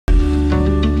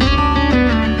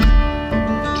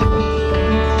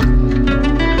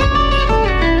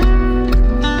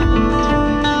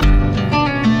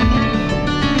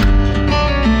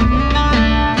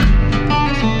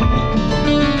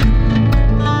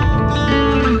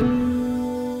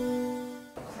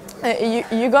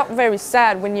You got very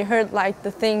sad when you heard like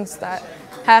the things that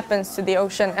happens to the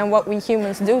ocean and what we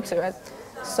humans do to it.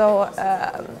 So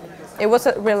it was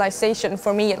a realization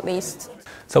for me at least.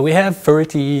 So we have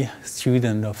 30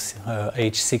 students of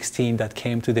age 16 that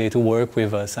came today to work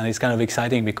with us, and it's kind of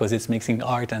exciting because it's mixing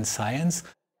art and science.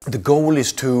 The goal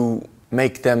is to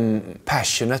make them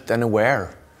passionate and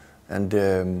aware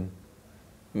and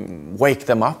wake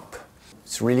them up.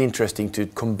 It's really interesting to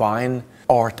combine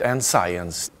art and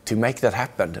science to make that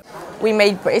happen. We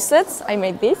made bracelets. I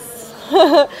made this.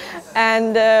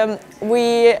 And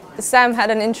Sam had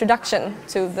an introduction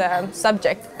to the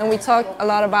subject, and we talked a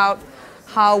lot about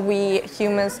how we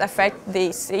humans affect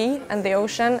the sea and the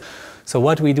ocean. So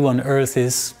what we do on Earth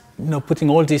is, putting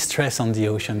all this stress on the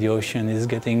ocean. The ocean is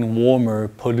getting warmer,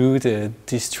 polluted,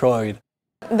 destroyed.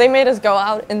 They made us go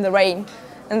out in the rain,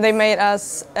 and they made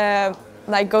us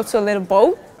like go to a little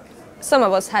boat. Some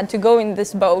of us had to go in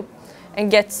this boat and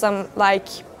get some like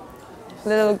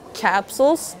little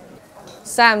capsules.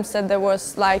 Sam said there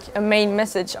was like a main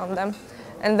message on them,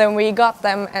 and then we got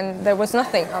them and there was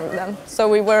nothing on them. So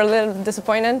we were a little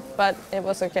disappointed, but it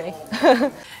was okay.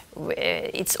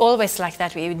 It's always like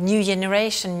that with new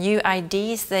generation, new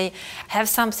ideas. They have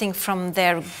something from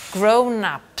their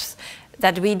grown-ups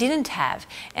that we didn't have,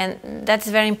 and that's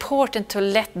very important to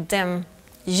let them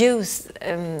use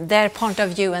their point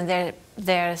of view and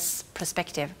their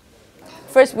perspective.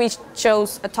 First we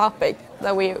chose a topic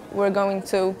that we were going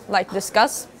to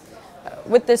discuss.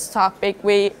 With this topic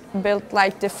we built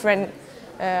different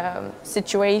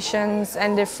situations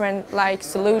and different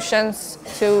solutions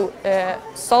to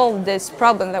solve this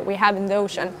problem that we have in the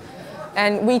ocean.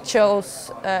 And we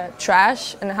chose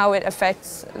trash and how it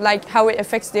affects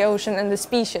the ocean and the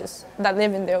species that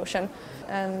live in the ocean.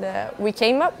 And we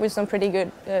came up with some pretty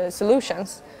good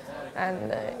solutions,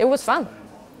 and it was fun.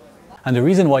 And the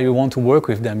reason why we want to work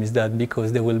with them is that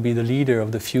because they will be the leader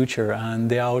of the future,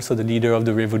 and they are also the leader of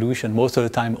the revolution. Most of the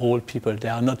time old people, they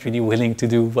are not really willing to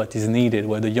do what is needed,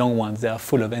 where the young ones, they are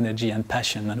full of energy and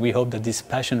passion, and we hope that this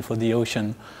passion for the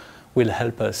ocean will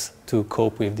help us to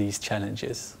cope with these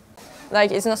challenges.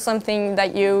 It's not something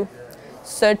that you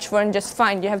search for and just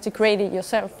find, you have to create it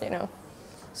yourself,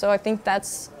 So I think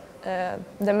that's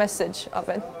the message of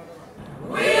it.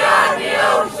 We are the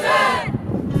ocean!